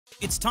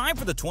It's time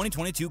for the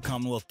 2022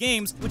 Commonwealth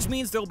Games, which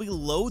means there'll be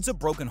loads of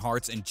broken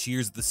hearts and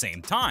cheers at the same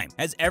time.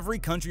 As every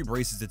country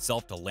braces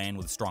itself to land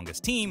with the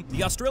strongest team,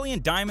 the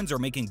Australian Diamonds are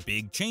making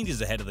big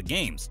changes ahead of the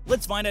Games.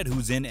 Let's find out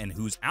who's in and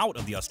who's out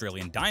of the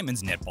Australian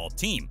Diamonds netball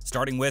team.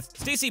 Starting with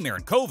Stacey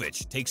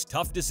Marinkovic takes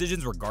tough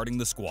decisions regarding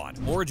the squad.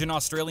 Origin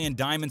Australian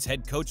Diamonds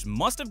head coach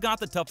must have got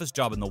the toughest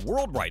job in the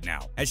world right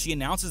now, as she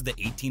announces the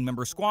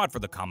 18-member squad for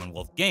the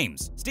Commonwealth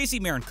Games. Stacey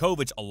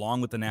Marinkovic,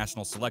 along with the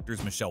national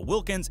selectors Michelle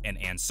Wilkins and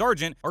Ann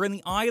Sargent, are in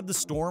the eye of the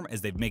storm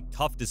as they make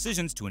tough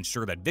decisions to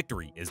ensure that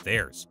victory is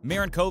theirs.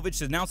 Marinkovic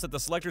announced that the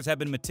selectors have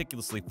been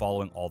meticulously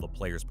following all the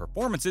players'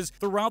 performances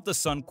throughout the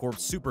Suncorp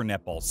Super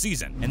Netball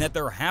season, and that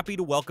they're happy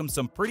to welcome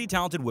some pretty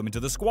talented women to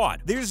the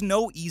squad. There's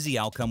no easy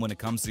outcome when it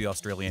comes to the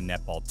Australian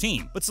netball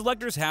team, but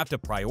selectors have to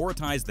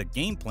prioritize the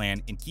game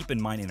plan and keep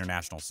in mind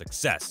international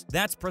success.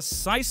 That's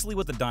precisely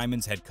what the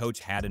Diamonds head coach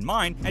had in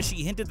mind, as she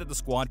hinted that the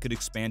squad could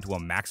expand to a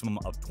maximum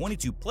of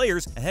 22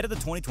 players ahead of the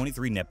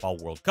 2023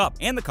 Netball World Cup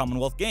and the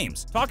Commonwealth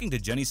Games. Talking to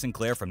Jenny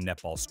Sinclair from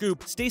Netball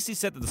Scoop, Stacey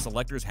said that the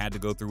selectors had to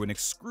go through an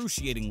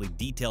excruciatingly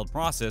detailed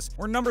process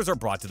where numbers are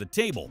brought to the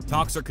table.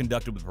 Talks are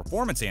conducted with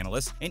performance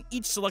analysts, and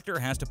each selector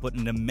has to put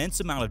an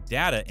immense amount of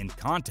data in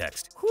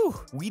context. Whew,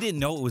 we didn't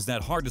know it was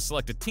that hard to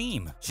select a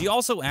team. She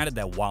also added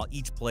that while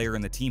each player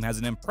in the team has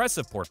an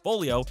impressive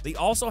portfolio, they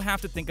also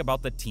have to think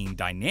about the team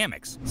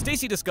dynamics.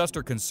 Stacey discussed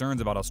her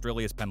concerns about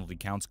Australia's penalty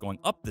counts going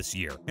up this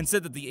year, and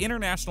said that the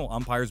international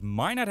umpires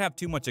might not have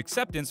too much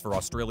acceptance for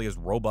Australia's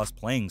robust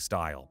playing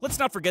style. Let's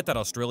not forget that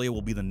Australia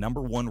will be the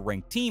 #1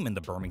 ranked team in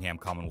the Birmingham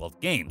Commonwealth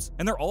Games,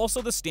 and they're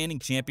also the standing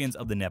champions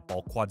of the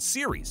Netball Quad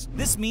Series.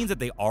 This means that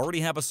they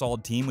already have a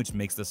solid team, which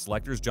makes the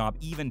selector's job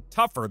even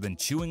tougher than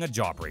chewing a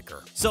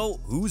jawbreaker. So,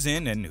 who's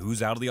in and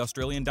who's out of the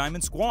Australian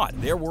Diamond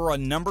squad? There were a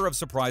number of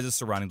surprises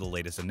surrounding the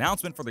latest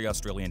announcement for the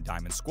Australian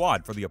Diamond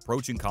squad for the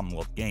approaching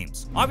Commonwealth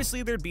Games.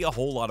 Obviously, there'd be a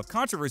whole lot of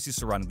controversy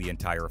surrounding the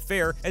entire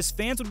affair, as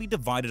fans would be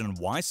divided on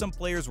why some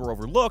players were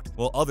overlooked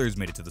while others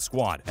made it to the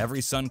squad. Every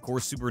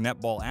Suncorp Super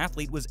Netball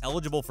athlete was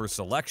eligible for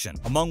selection,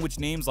 among which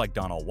names like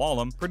Donnell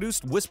Wallam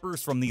produced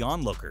whispers from the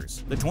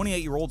onlookers. The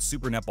 28-year-old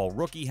Super Netball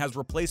rookie has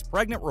replaced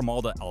pregnant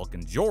Romalda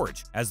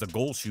Elkin-George as the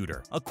goal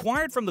shooter.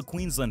 Acquired from the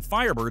Queensland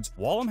Firebirds,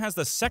 Wallam has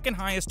the second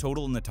highest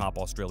total in the top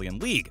Australian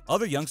league.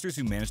 Other youngsters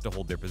who managed to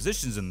hold their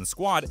positions in the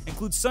squad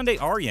include Sunday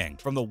Aryang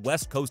from the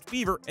West Coast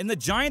Fever and the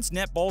Giants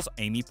Netball's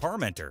Amy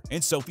Parmenter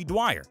and Sophie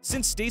Dwyer.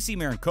 Since Stacey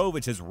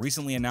Marinkovic has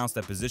recently announced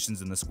that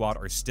positions in the squad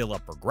are still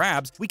up for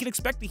grabs, we can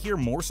expect to hear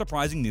more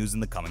surprising news in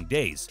the coming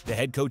days. The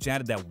head coach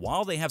added that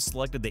while they have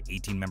selected the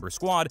 18-member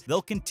squad,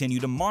 they'll continue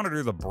to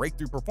monitor the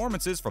breakthrough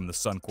performances from the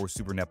Suncorp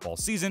Super Netball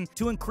season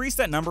to increase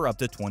that number up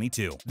to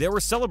 22. There were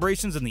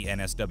celebrations in the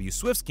NSW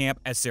Swifts camp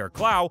as Sarah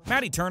Clow,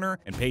 Maddie Turner,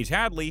 and Paige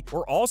Hadley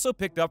were also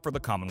picked up for the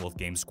Commonwealth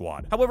Games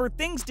squad. However,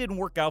 things didn't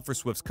work out for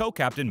Swifts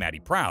co-captain Maddie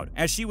Proud,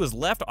 as she was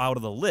left out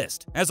of the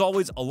list. As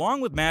always,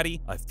 along with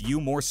Maddie, a few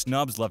more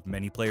snubs left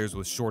many players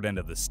with short end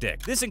of the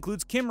stick. This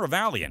includes Kim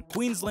Ravalian,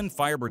 Queensland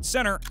Firebird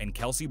center, and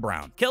Kelsey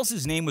Brown.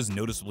 Kelsey's name was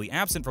noticeably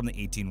absent from the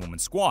 18-woman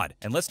squad,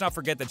 and let's not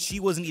forget that she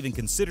wasn't even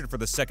considered for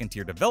the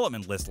second-tier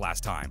development list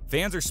last time.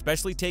 Fans are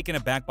especially taken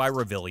aback by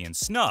Ravalian's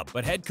snub,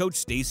 but head coach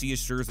Stacey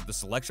assures that the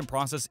selection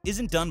process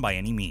isn't done by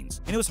any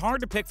means, and it was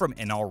hard to pick from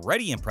an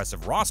already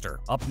impressive roster.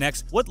 Up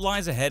next, what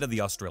lies ahead of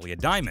the Australia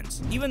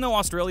Diamonds? Even though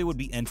Australia would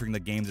be entering the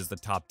Games as the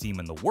top team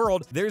in the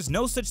world, there's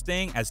no such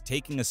thing as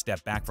taking a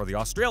step back for the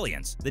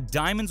Australians. The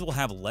Diamonds will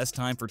have less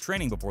time for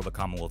training before the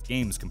Commonwealth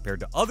Games compared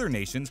to other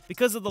nations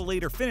because of the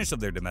later finish of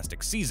their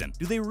domestic season.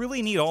 Do they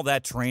really need all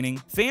that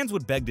training? Fans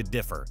would beg to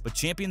differ, but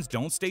champions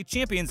don't stay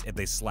champions if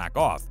they slack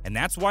off, and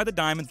that's why the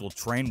Diamonds will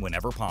train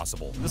whenever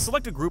possible. The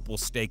selected group will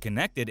stay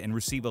connected and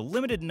receive a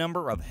limited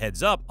number of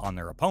heads up on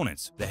their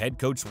opponents. The head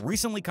coach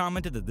recently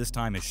commented that this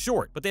time is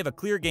short, but they have a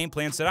clear game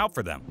plan set out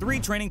for them. 3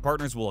 training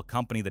partners will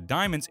accompany the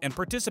Diamonds and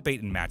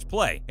participate in match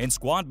play and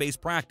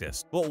squad-based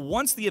practice. But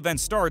once the event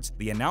starts,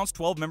 the announced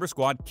 12-member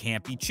squad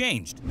can't be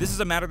changed. This is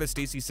a matter that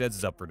Stacey says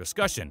is up for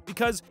discussion,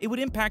 because it would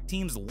impact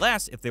teams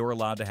less if they were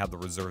allowed to have the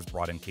reserves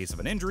brought in case of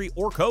an injury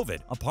or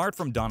COVID. Apart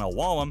from Donnell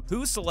Wallam,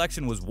 whose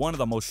selection was one of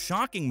the most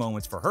shocking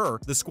moments for her,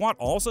 the squad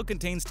also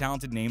contains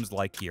talented names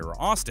like Kiera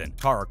Austin,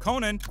 Cara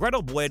Conan,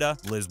 Gretel Bueda,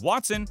 Liz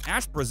Watson,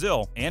 Ash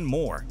Brazil, and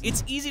more.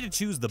 It's easy to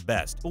choose the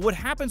best, but what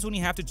happens when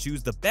you have to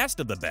choose the best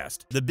of the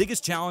best? The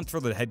biggest challenge for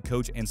the head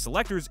coach and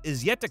selectors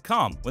is yet to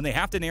come when they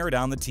have to narrow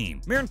down the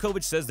team.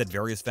 Marinkovic says that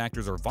various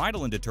factors are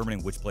vital in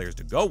determining which players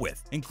to go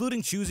with,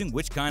 including choosing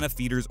which kind of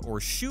feeders or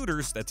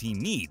shooters the team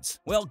needs.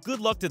 Well, good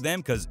luck to them,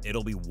 because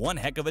it'll be one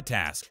heck of a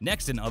task.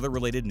 Next, in other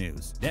related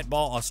news,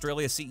 Netball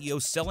Australia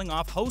CEO selling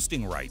off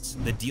hosting rights.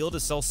 The deal to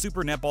sell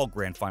Super Netball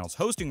Grand Finals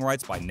hosting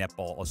rights by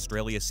Netball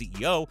Australia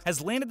CEO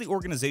has landed the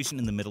organization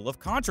in the middle of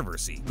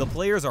controversy. The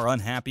players are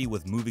unhappy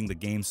with moving the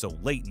game so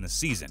late in the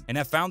season and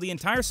have found the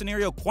entire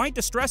scenario quite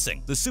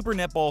distressing. The Super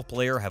Netball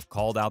player have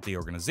called out the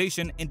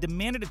organization and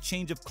demanded a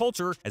change of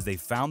culture as they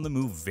found the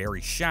move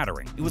very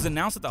shattering. It was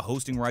announced that the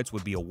hosting rights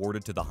would be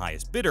awarded to the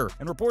highest bidder,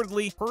 and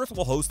reportedly, Perth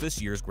will host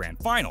this year's Grand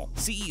Final.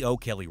 CEO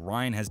Kelly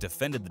Ryan has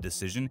defended the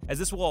decision, as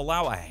this will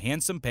allow a handful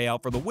handsome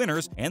payout for the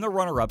winners and the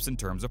runner-ups in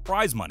terms of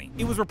prize money.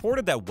 It was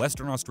reported that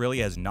Western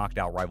Australia has knocked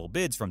out rival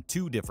bids from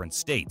 2 different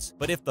states,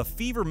 but if the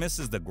Fever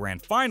misses the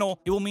grand final,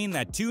 it will mean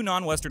that 2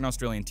 non-Western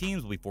Australian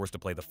teams will be forced to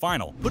play the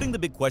final, putting the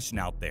big question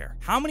out there: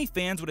 how many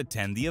fans would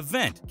attend the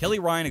event? Kelly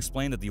Ryan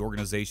explained that the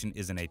organization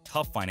is in a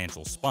tough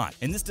financial spot,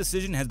 and this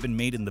decision has been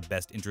made in the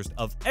best interest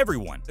of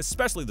everyone,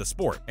 especially the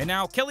sport. And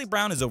now, Kelly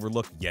Brown is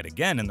overlooked yet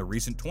again in the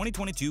recent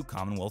 2022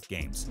 Commonwealth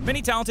Games.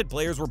 Many talented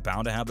players were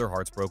bound to have their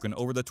hearts broken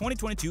over the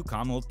 2022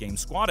 Commonwealth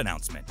Games squad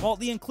announcement. While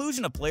the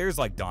inclusion of players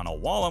like Donna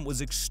Wallum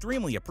was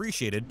extremely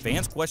appreciated,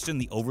 fans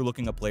questioned the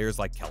overlooking of players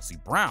like Kelsey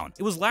Brown.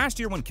 It was last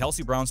year when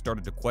Kelsey Brown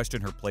started to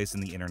question her place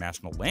in the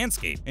international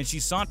landscape, and she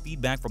sought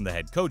feedback from the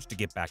head coach to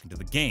get back into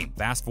the game.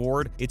 Fast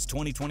forward, it's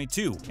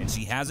 2022, and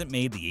she hasn't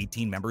made the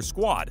 18-member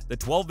squad. The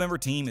 12-member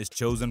team is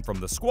chosen from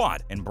the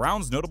squad, and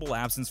Brown's notable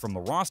absence from the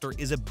roster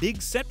is a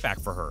big setback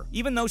for her.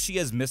 Even though she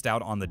has missed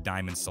out on the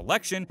Diamond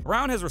selection,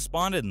 Brown has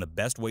responded in the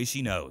best way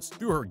she knows,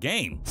 through her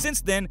game.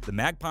 Since then, the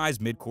Magpies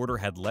mid-quarter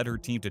had led her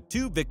team to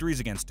 2 victories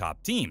against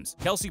top teams.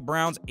 Kelsey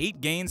Brown's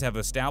 8 gains have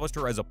established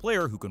her as a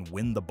player who can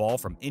win the ball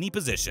from any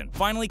position.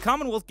 Finally,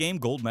 Commonwealth Game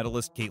gold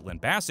medalist Caitlin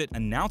Bassett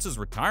announces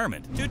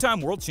retirement.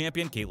 2-time world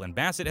champion Caitlin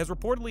Bassett has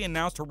reportedly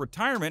announced her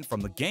retirement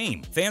from the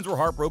game. Fans were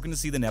heartbroken to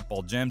see the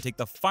netball gem take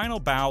the final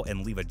bow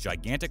and leave a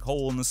gigantic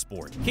hole in the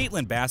sport.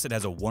 Caitlin Bassett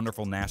has a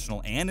wonderful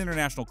national and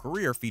international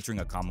career featuring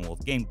a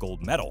Commonwealth Game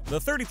gold medal. The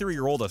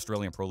 33-year-old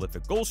Australian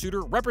prolific goal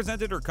shooter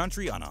represented her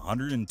country on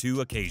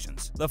 102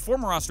 occasions. The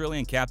former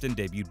Australian captain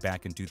debuted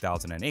back in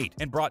 2008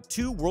 and brought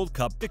 2 World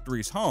Cup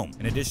victories home.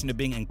 In addition to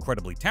being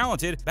incredibly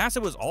talented,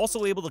 Bassett was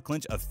also able to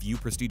clinch a few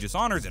prestigious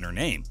honors in her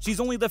name. She's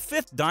only the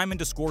 5th Diamond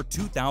to score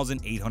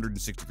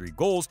 2,863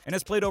 goals and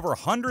has played over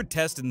 100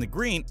 tests in the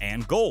green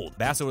and gold.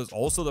 Bassett was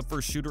also the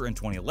first shooter in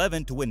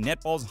 2011 to win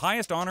netball's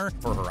highest honor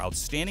for her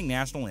outstanding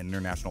national and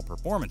international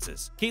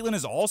performances. Caitlin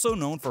is also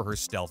known for her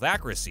stealth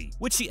accuracy,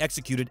 which she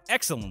executed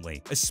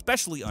excellently,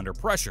 especially under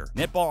pressure.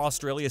 Netball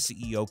Australia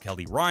CEO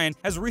Kelly Ryan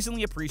has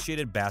recently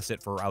appreciated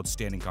Bassett for her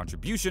outstanding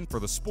contribution for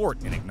the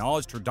sport and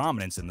acknowledged her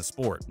dominance in the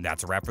sport. And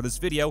that's a wrap for this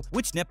video.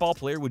 Which netball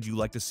player would you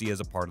like to see as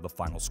a part of the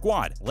final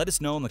squad? Let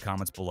us know in the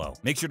comments below.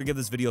 Make sure to give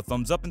this video a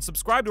thumbs up and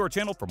subscribe to our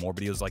channel for more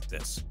videos like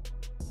this.